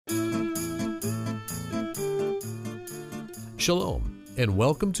Shalom, and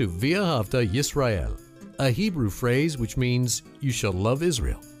welcome to V'ahavta Yisrael, a Hebrew phrase which means you shall love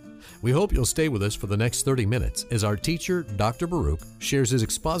Israel. We hope you'll stay with us for the next 30 minutes as our teacher, Dr. Baruch, shares his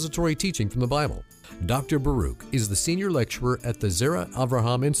expository teaching from the Bible. Dr. Baruch is the senior lecturer at the Zera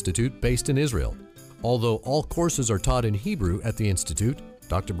Avraham Institute based in Israel. Although all courses are taught in Hebrew at the Institute,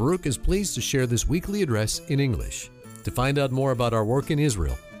 Dr. Baruch is pleased to share this weekly address in English. To find out more about our work in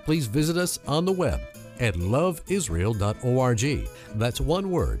Israel, please visit us on the web at loveisrael.org. That's one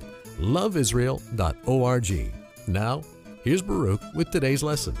word, loveisrael.org. Now, here's Baruch with today's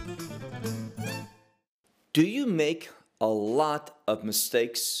lesson. Do you make a lot of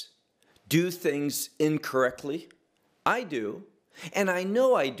mistakes? Do things incorrectly? I do, and I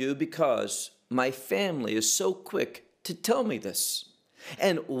know I do because my family is so quick to tell me this.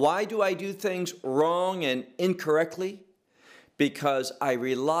 And why do I do things wrong and incorrectly? Because I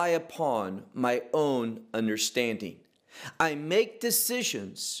rely upon my own understanding. I make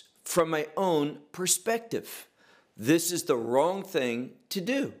decisions from my own perspective. This is the wrong thing to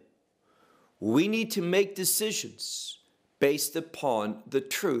do. We need to make decisions based upon the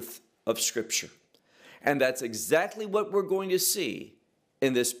truth of Scripture. And that's exactly what we're going to see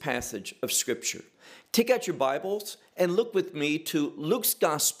in this passage of Scripture. Take out your Bibles and look with me to Luke's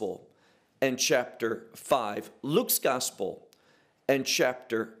Gospel and chapter 5. Luke's Gospel and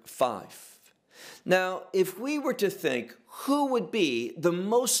chapter 5. Now, if we were to think who would be the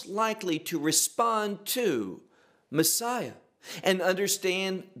most likely to respond to Messiah and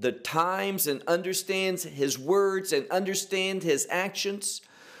understand the times and understands his words and understand his actions,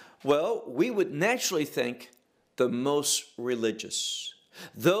 well, we would naturally think the most religious.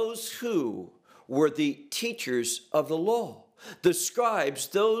 Those who were the teachers of the law, the scribes,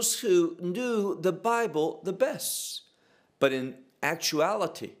 those who knew the Bible the best. But in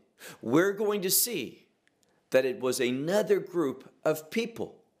actuality, we're going to see that it was another group of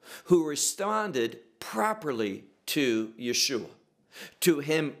people who responded properly to Yeshua, to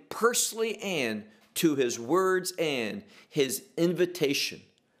him personally and to his words and his invitation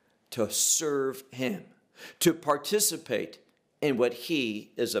to serve him, to participate in what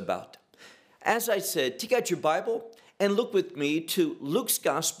he is about. As I said, take out your Bible and look with me to Luke's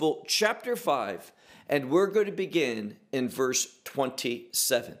Gospel, chapter 5, and we're going to begin in verse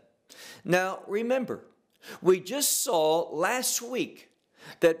 27. Now, remember, we just saw last week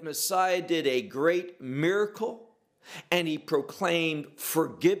that Messiah did a great miracle and he proclaimed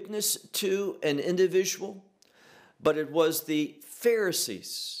forgiveness to an individual, but it was the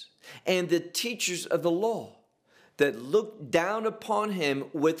Pharisees and the teachers of the law that looked down upon him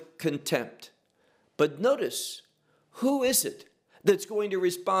with contempt. But notice, who is it that's going to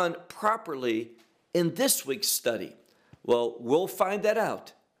respond properly in this week's study? Well, we'll find that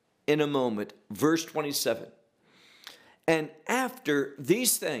out in a moment. Verse 27. And after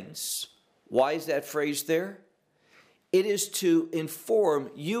these things, why is that phrase there? It is to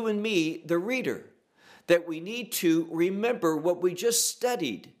inform you and me, the reader, that we need to remember what we just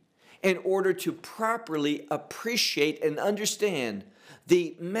studied in order to properly appreciate and understand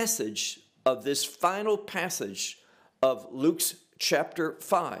the message of this final passage of Luke's chapter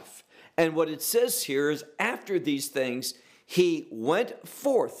 5. And what it says here is, after these things, he went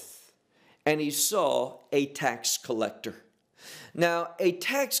forth and he saw a tax collector. Now, a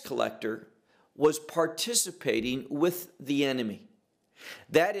tax collector was participating with the enemy.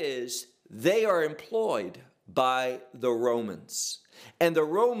 That is, they are employed by the Romans. And the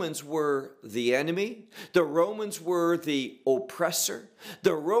Romans were the enemy. The Romans were the oppressor.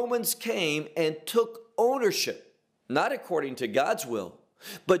 The Romans came and took ownership, not according to God's will,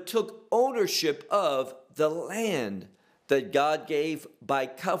 but took ownership of the land that God gave by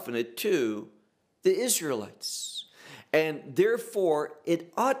covenant to the Israelites. And therefore,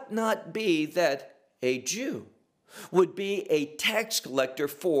 it ought not be that a Jew would be a tax collector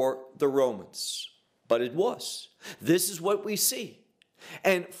for the Romans. But it was. This is what we see.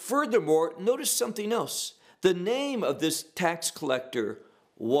 And furthermore, notice something else. The name of this tax collector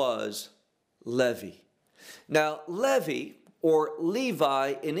was Levi. Now, Levi, or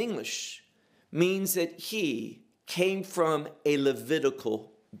Levi in English, means that he came from a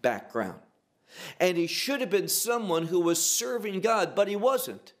Levitical background. And he should have been someone who was serving God, but he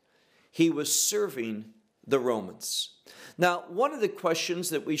wasn't. He was serving the Romans. Now, one of the questions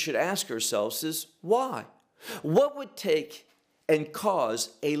that we should ask ourselves is, why? What would take and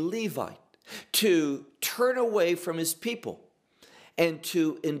cause a Levite to turn away from his people and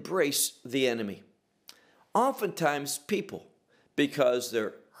to embrace the enemy? Oftentimes people, because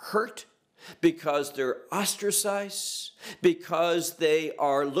they're hurt, because they're ostracized, because they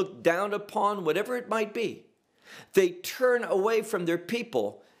are looked down upon, whatever it might be, They turn away from their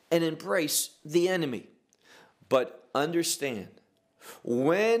people and embrace the enemy. But understand,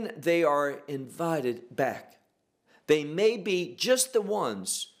 when they are invited back, they may be just the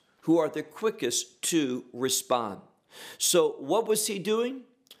ones who are the quickest to respond. So what was he doing?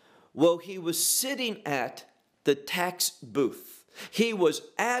 Well, he was sitting at the tax booth. He was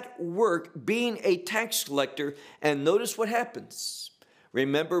at work being a tax collector, and notice what happens.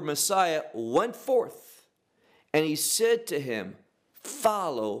 Remember, Messiah went forth, and he said to him,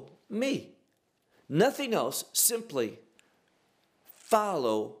 "Follow me." Nothing else, simply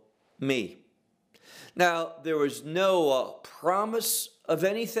follow me. Now, there was no promise of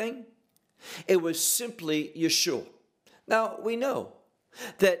anything. It was simply Yeshua. Now, we know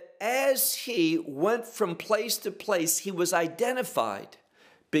that as he went from place to place, he was identified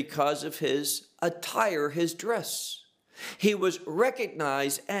because of his attire, his dress. He was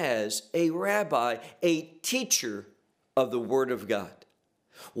recognized as a rabbi, a teacher of the Word of God.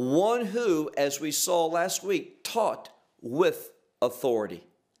 One who, as we saw last week, taught with authority.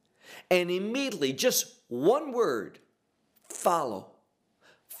 And immediately, just one word, follow.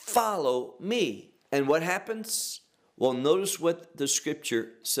 Follow me. And what happens? Well, notice what the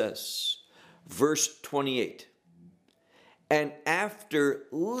scripture says. Verse 28. And after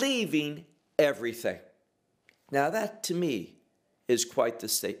leaving everything. Now that to me is quite the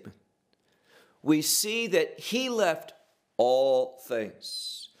statement. We see that he left all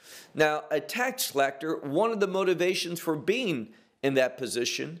things. Now, a tax collector, one of the motivations for being in that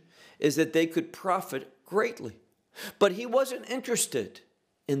position is that they could profit greatly. But he wasn't interested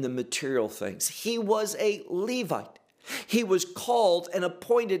in the material things. He was a Levite. He was called and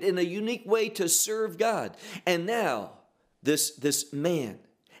appointed in a unique way to serve God. And now, this man,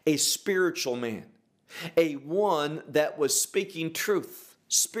 a spiritual man, a one that was speaking truth,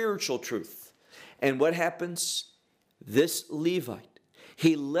 spiritual truth. And what happens? This Levite,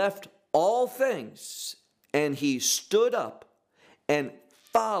 he left all things and he stood up and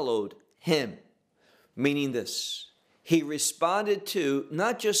followed him. Meaning this, he responded to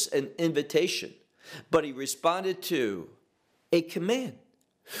not just an invitation, but he responded to a command.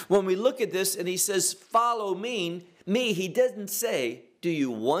 When we look at this and he says, follow me, he doesn't say, do you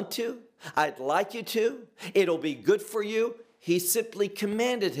want to? I'd like you to. It'll be good for you. He simply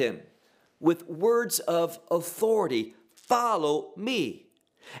commanded him with words of authority, follow me.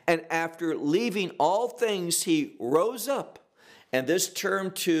 And after leaving all things, he rose up. And this term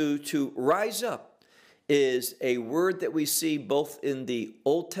to rise up is a word that we see both in the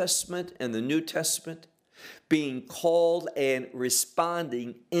Old Testament and the New Testament, being called and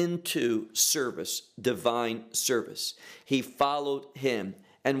responding into service, divine service. He followed him.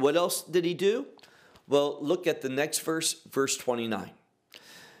 And what else did he do? Well, look at the next verse, verse 29.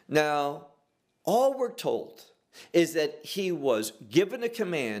 Now, all we're told is that he was given a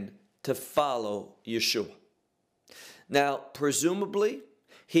command to follow Yeshua. Now, presumably,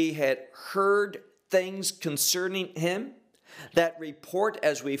 he had heard things concerning him. That report,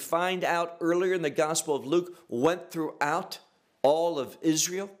 as we find out earlier in the Gospel of Luke, went throughout all of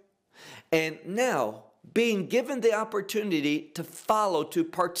Israel. And now, being given the opportunity to follow, to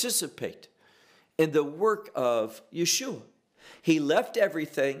participate in the work of Yeshua. He left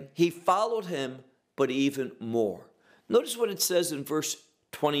everything, he followed him, but even more. Notice what it says in verse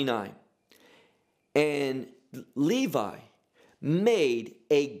 29. And Levi made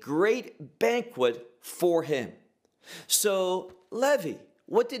a great banquet for him. So Levi,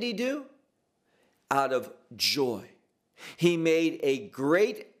 what did he do? Out of joy, he made a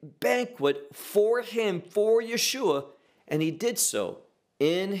great banquet for him, for Yeshua, and he did so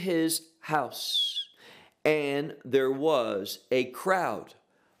in his house. And there was a crowd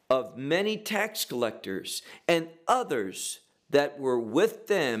of many tax collectors and others that were with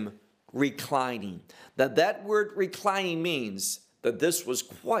them reclining. Now that word reclining means that this was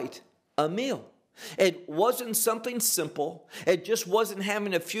quite a meal. It wasn't something simple. It just wasn't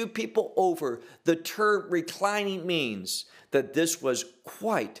having a few people over. The term reclining means that this was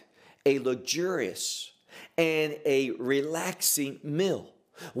quite a luxurious and a relaxing meal.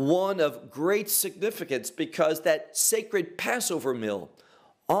 One of great significance because that sacred Passover meal,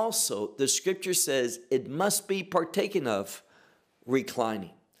 also the scripture says it must be partaken of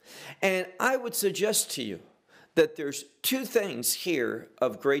reclining. And I would suggest to you that there's two things here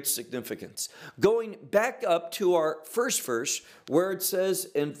of great significance. Going back up to our first verse, where it says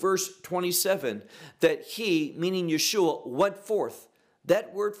in verse 27 that he, meaning Yeshua, went forth.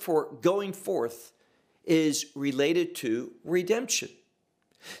 That word for going forth is related to redemption.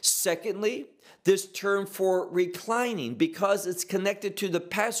 Secondly, this term for reclining, because it's connected to the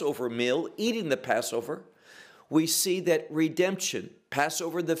Passover meal, eating the Passover, we see that redemption,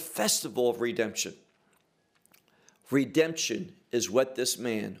 Passover, the festival of redemption. Redemption is what this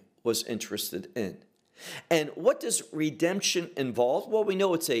man was interested in. And what does redemption involve? Well, we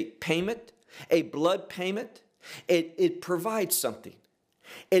know it's a payment, a blood payment. It provides something.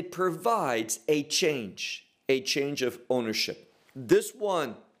 It provides a change of ownership. This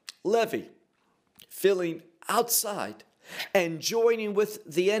one, Levi, feeling outside and joining with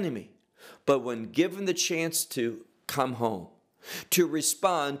the enemy, but when given the chance to come home, to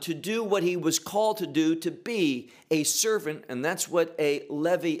respond, to do what he was called to do, to be a servant, and that's what a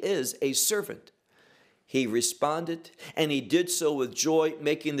Levi is, a servant. He responded, and he did so with joy,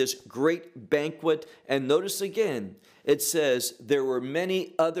 making this great banquet. And notice again, it says there were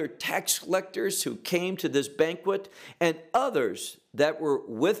many other tax collectors who came to this banquet, and others that were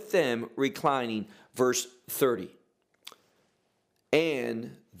with them reclining. Verse 30.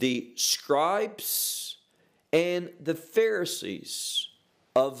 And the scribes and the Pharisees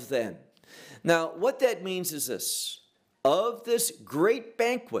of them. Now, what that means is this. Of this great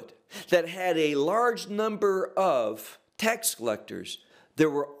banquet that had a large number of tax collectors, there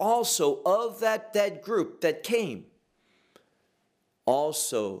were also of that group that came.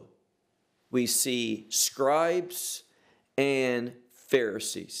 Also, we see scribes and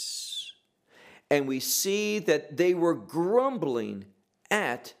Pharisees. And we see that they were grumbling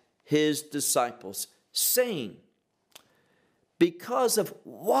at his disciples, saying, because of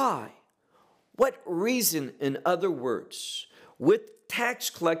why? What reason, in other words, with tax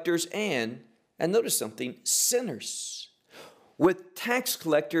collectors and notice something, sinners. With tax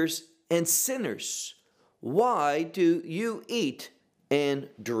collectors and sinners, why do you eat and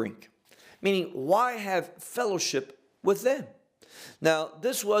drink? Meaning, why have fellowship with them? Now,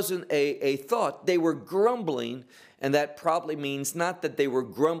 this wasn't a thought. They were grumbling, and that probably means not that they were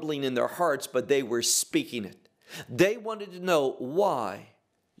grumbling in their hearts, but they were speaking it. They wanted to know why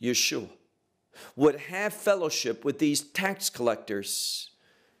Yeshua would have fellowship with these tax collectors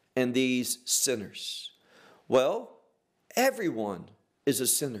and these sinners. Well, everyone is a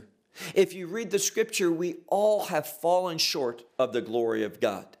sinner. If you read the scripture, we all have fallen short of the glory of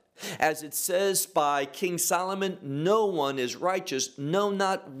God. As it says by King Solomon, no one is righteous, no,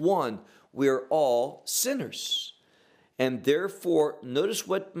 not one. We are all sinners. And therefore, notice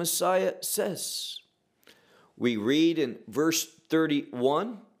what Messiah says. We read in verse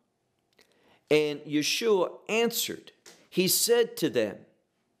 31, and Yeshua answered, he said to them,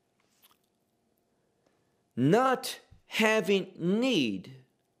 not having need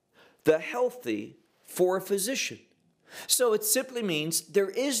the healthy for a physician. So it simply means there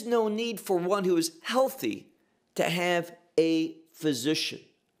is no need for one who is healthy to have a physician,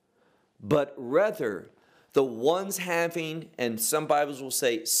 but rather the ones having, and some Bibles will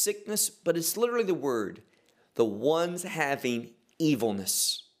say sickness, but it's literally the word, the ones having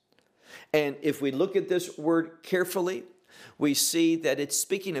evilness. And if we look at this word carefully, we see that it's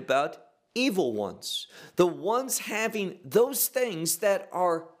speaking about evil ones, the ones having those things that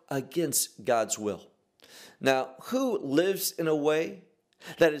are against God's will. Now, who lives in a way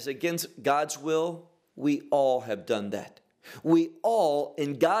that is against God's will? We all have done that. We all,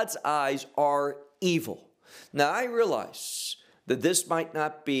 in God's eyes, are evil. Now, I realize that this might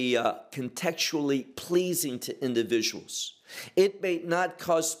not be contextually pleasing to individuals. It may not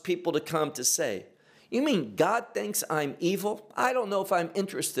cause people to come to say, you mean God thinks I'm evil? I don't know if I'm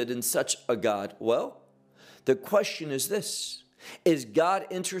interested in such a God. Well, the question is this. Is God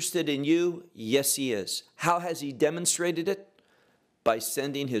interested in you? Yes, he is. How has he demonstrated it? By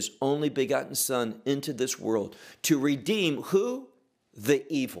sending his only begotten Son into this world to redeem who?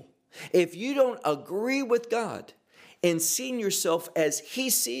 The evil. If you don't agree with God and seeing yourself as he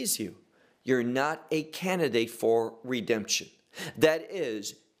sees you, you're not a candidate for redemption. That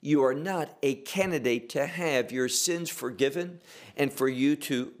is, you are not a candidate to have your sins forgiven and for you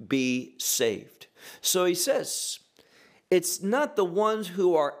to be saved. So he says, it's not the ones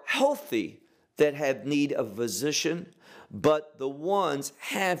who are healthy that have need of a physician, but the ones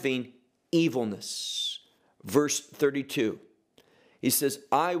having evilness. Verse 32, he says,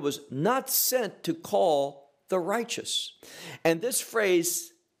 I was not sent to call the righteous. And this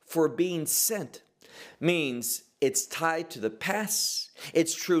phrase, for being sent, means it's tied to the past,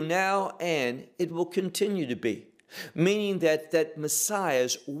 it's true now, and it will continue to be. Meaning that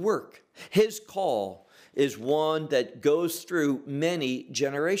Messiah's work, his call, is one that goes through many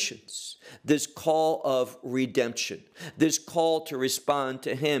generations. This call of redemption, this call to respond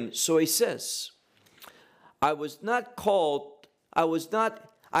to him. So he says, I have not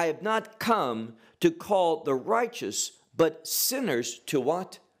come to call the righteous, but sinners to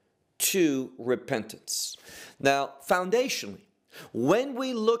what? to repentance. Now, foundationally, when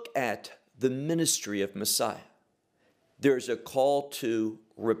we look at the ministry of Messiah, there's a call to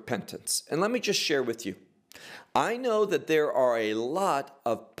repentance. And let me just share with you. I know that there are a lot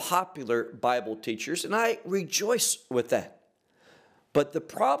of popular Bible teachers, and I rejoice with that. But the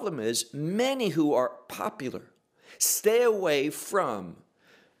problem is, many who are popular stay away from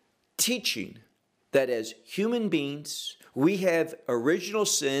teaching that as human beings, we have original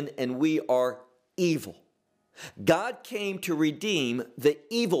sin and we are evil. God came to redeem the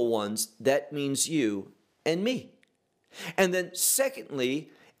evil ones. That means you and me. And then secondly,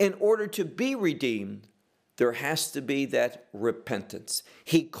 in order to be redeemed, there has to be that repentance.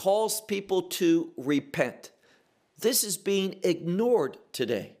 He calls people to repent. This is being ignored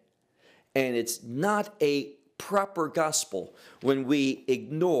today. And it's not a proper gospel when we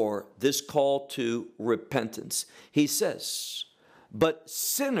ignore this call to repentance. He says, but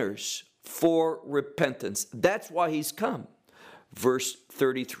sinners for repentance. That's why he's come. Verse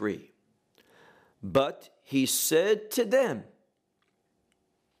 33. But he said to them,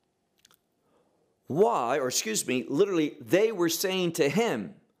 literally, they were saying to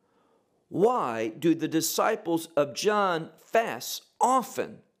him, why do the disciples of John fast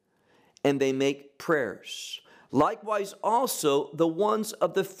often, and they make prayers? Likewise also the ones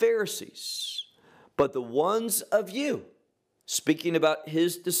of the Pharisees, but the ones of you, speaking about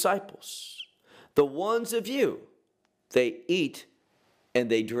his disciples, the ones of you, they eat and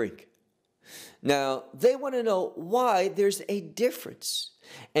they drink. Now, they want to know why there's a difference.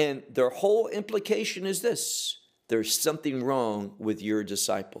 And their whole implication is this: there's something wrong with your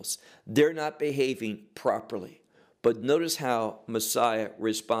disciples. They're not behaving properly. But notice how Messiah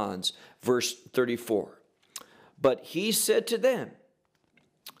responds. Verse 34. But he said to them,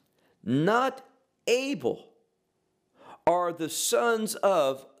 not able are the sons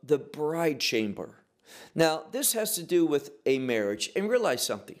of the bride chamber. Now, this has to do with a marriage. And realize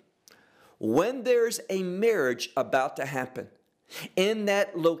something. When there's a marriage about to happen, in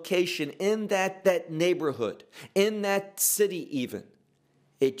that location, in that neighborhood, in that city even,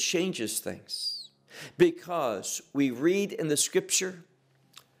 it changes things. Because we read in the scripture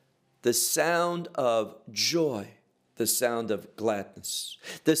the sound of joy, the sound of gladness,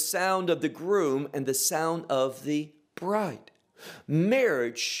 the sound of the groom, and the sound of the bride.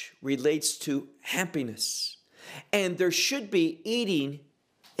 Marriage relates to happiness. And there should be eating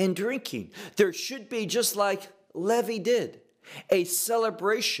and drinking. There should be, just like Levi did, a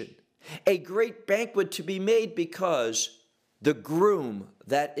celebration, a great banquet to be made, because the groom,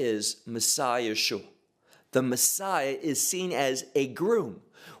 that is Messiah Yeshua. The Messiah is seen as a groom.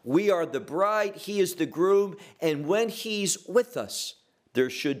 We are the bride, he is the groom, and when he's with us, there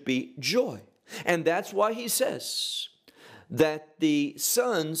should be joy. And that's why he says that the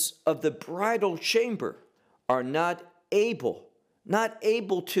sons of the bridal chamber are not able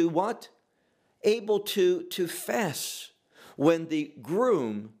to what? Able to fast when the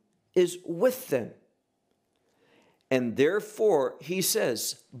groom is with them. And therefore, he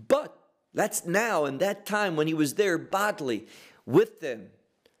says, but that's now in that time when he was there bodily with them.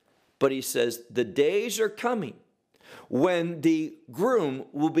 But he says, the days are coming when the groom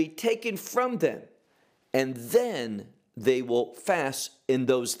will be taken from them, and then they will fast in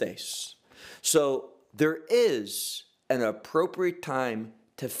those days. So there is an appropriate time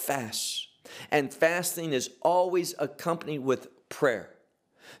to fast. And fasting is always accompanied with prayer.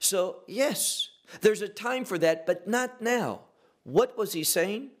 So yes, there's a time for that, but not now. What was he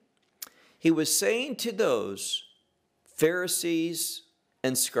saying? He was saying to those Pharisees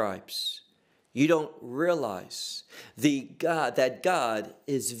and scribes, you don't realize that God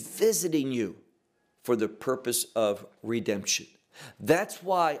is visiting you for the purpose of redemption. That's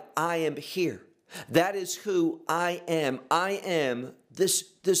why I am here. That is who I am. I am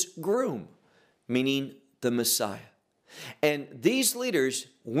this groom, meaning the Messiah. And these leaders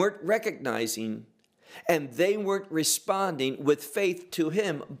weren't recognizing, and they weren't responding with faith to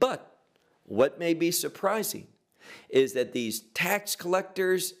him. But what may be surprising is that these tax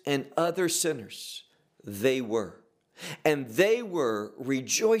collectors and other sinners, they were. And they were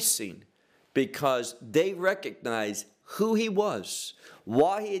rejoicing because they recognized who he was,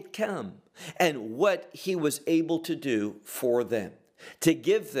 why he had come, and what he was able to do for them, to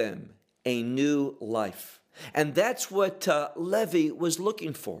give them a new life. And that's what Levi was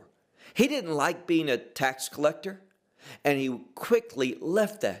looking for. He didn't like being a tax collector, and he quickly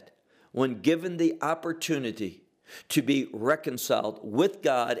left that when given the opportunity to be reconciled with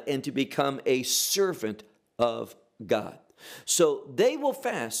God and to become a servant of God. So they will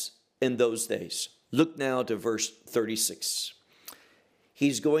fast in those days. Look now to verse 36.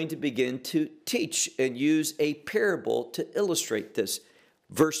 he's going to begin to teach and use a parable to illustrate this.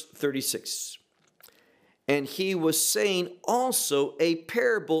 Verse 36. And he was saying also a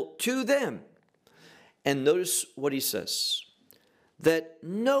parable to them. And notice what he says. That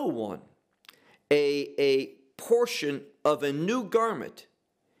no one, a portion of a new garment,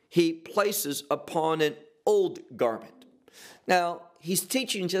 he places upon an old garment. Now, he's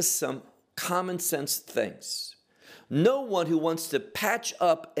teaching just some common sense things. No one who wants to patch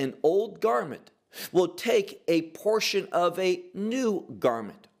up an old garment will take a portion of a new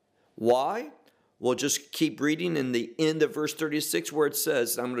garment. Why? We'll just keep reading in the end of verse 36 where it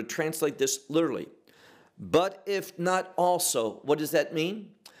says, I'm going to translate this literally. But if not also, what does that mean?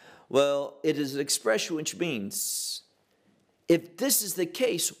 Well, it is an expression which means, if this is the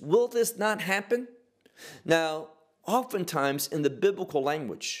case, will this not happen? Now, oftentimes in the biblical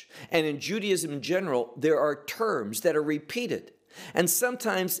language and in Judaism in general, there are terms that are repeated. And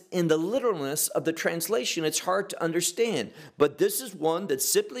sometimes in the literalness of the translation, it's hard to understand. But this is one that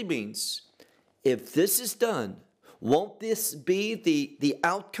simply means, if this is done, won't this be the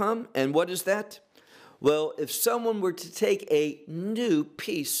outcome? And what is that? Well, if someone were to take a new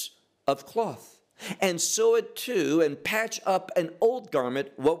piece of cloth and sew it to and patch up an old garment,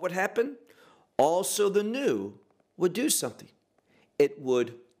 what would happen? Also the new would do something. It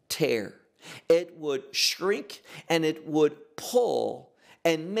would tear. It would shrink and it would pull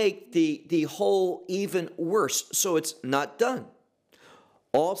and make the whole even worse. So it's not done.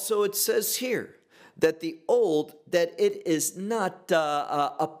 Also, it says here that the old, that it is not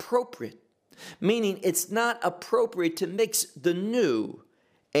appropriate, meaning it's not appropriate to mix the new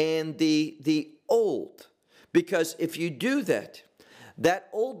and the old, because if you do that, that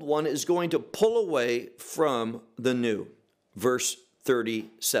old one is going to pull away from the new. Verse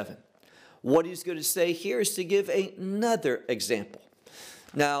 37. What he's going to say here is to give another example.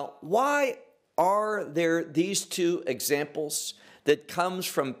 Now, why are there these two examples that comes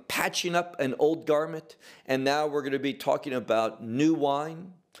from patching up an old garment? And now we're going to be talking about new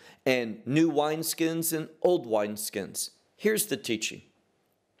wine and new wineskins and old wineskins. Here's the teaching.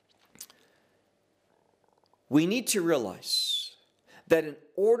 We need to realize that in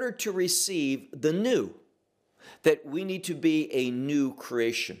order to receive the new, that we need to be a new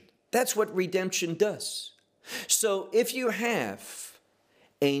creation. That's what redemption does. So if you have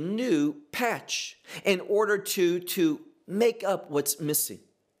a new patch in order to make up what's missing,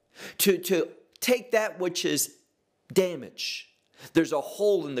 to take that which is damaged, there's a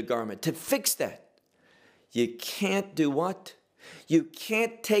hole in the garment, to fix that, you can't do what? You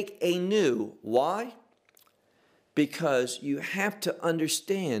can't take a new. Why? Because you have to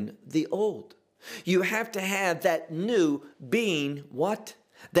understand the old. You have to have that new being what?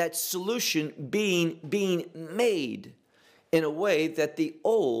 That solution being made in a way that the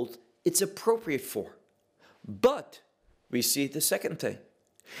old it's appropriate for. But we see the second thing.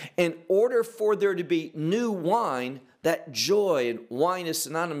 In order for there to be new wine, that joy, and wine is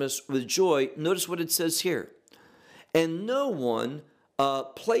synonymous with joy, notice what it says here. And no one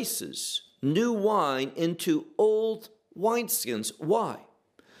places new wine into old wineskins. Why?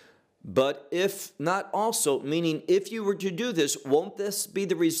 But if not also, meaning if you were to do this, won't this be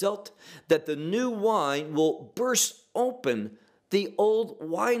the result? That the new wine will burst open the old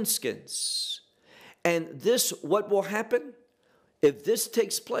wineskins. And this, what will happen? If this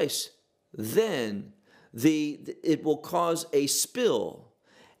takes place, then it will cause a spill,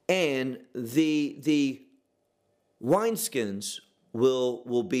 and the wineskins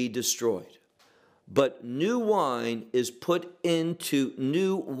will be destroyed. But new wine is put into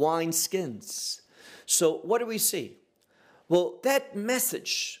new wineskins. So what do we see? Well, that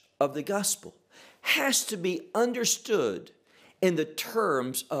message of the gospel has to be understood in the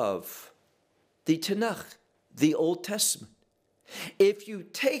terms of the Tanakh, the Old Testament. If you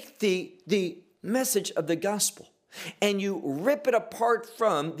take the message of the gospel and you rip it apart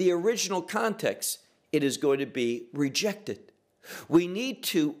from the original context, it is going to be rejected. We need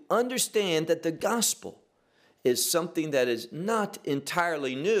to understand that the gospel is something that is not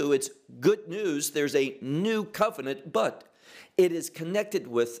entirely new. It's good news. There's a new covenant, but it is connected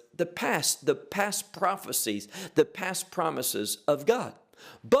with the past prophecies, the past promises of God.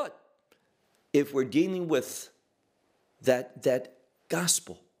 But if we're dealing with that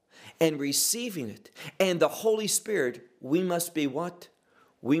gospel and receiving it and the Holy Spirit, we must be what?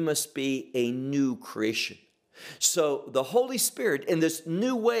 We must be a new creation. So the Holy Spirit, in this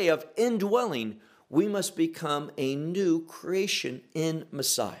new way of indwelling, we must become a new creation in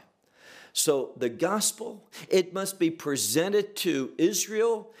Messiah. So the gospel, it must be presented to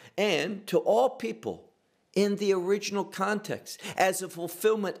Israel and to all people in the original context, as a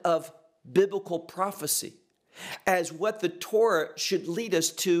fulfillment of biblical prophecy, as what the Torah should lead us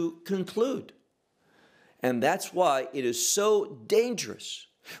to conclude. And that's why it is so dangerous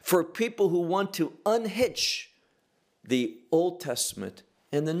for people who want to unhitch the Old Testament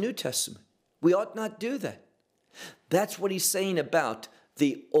and the New Testament. We ought not do that. That's what he's saying about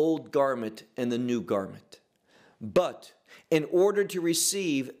the old garment and the new garment. But in order to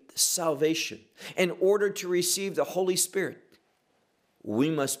receive salvation, in order to receive the Holy Spirit, we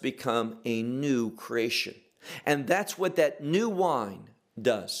must become a new creation. And that's what that new wine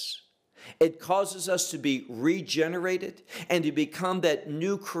does. It causes us to be regenerated and to become that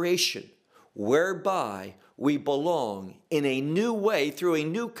new creation whereby we belong in a new way through a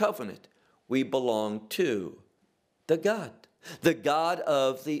new covenant. We belong to the God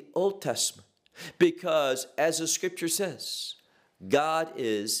of the Old Testament. Because as the scripture says, God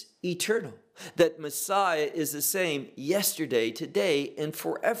is eternal. That Messiah is the same yesterday, today, and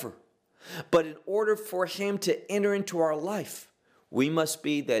forever. But in order for him to enter into our life, we must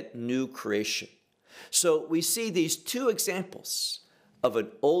be that new creation. So we see these two examples of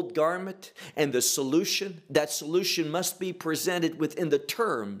an old garment and the solution. That solution must be presented within the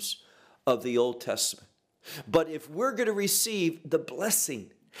terms of the Old Testament. But if we're going to receive the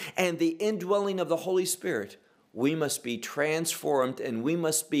blessing and the indwelling of the Holy Spirit, we must be transformed and we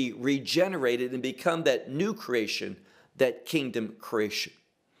must be regenerated and become that new creation, that kingdom creation.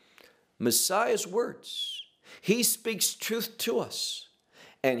 Messiah's words, he speaks truth to us,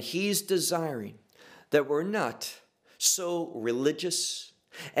 and he's desiring that we're not so religious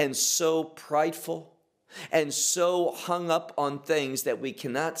and so prideful and so hung up on things that we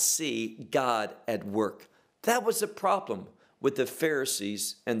cannot see God at work. That was the problem with the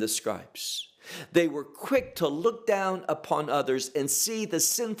Pharisees and the scribes. They were quick to look down upon others and see the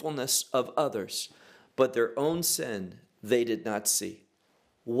sinfulness of others, but their own sin they did not see.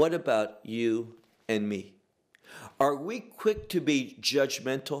 What about you and me? Are we quick to be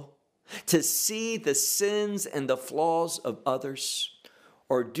judgmental, to see the sins and the flaws of others?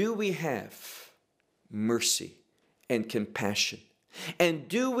 Or do we have mercy and compassion? And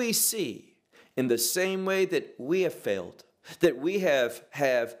do we see in the same way that we have failed, that we have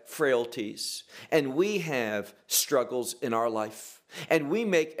frailties and we have struggles in our life and we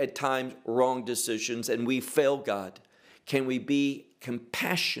make at times wrong decisions and we fail God? Can we be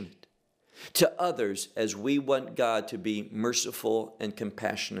compassionate to others as we want God to be merciful and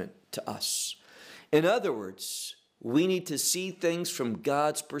compassionate to us? In other words, we need to see things from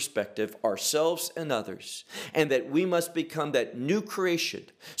God's perspective, ourselves and others, and that we must become that new creation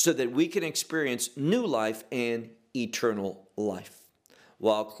so that we can experience new life and eternal life.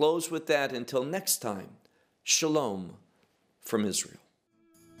 Well, I'll close with that until next time. Shalom from Israel.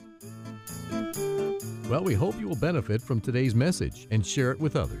 Well, we hope you will benefit from today's message and share it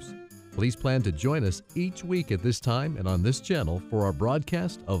with others. Please plan to join us each week at this time and on this channel for our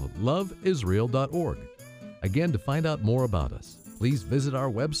broadcast of loveisrael.org. Again, to find out more about us, please visit our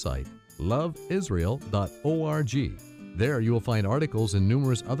website, loveisrael.org. There you will find articles and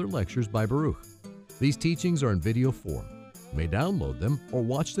numerous other lectures by Baruch. These teachings are in video form. You may download them or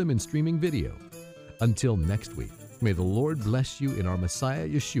watch them in streaming video. Until next week, may the Lord bless you in our Messiah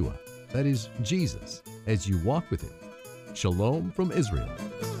Yeshua, that is Jesus, as you walk with him. Shalom from Israel.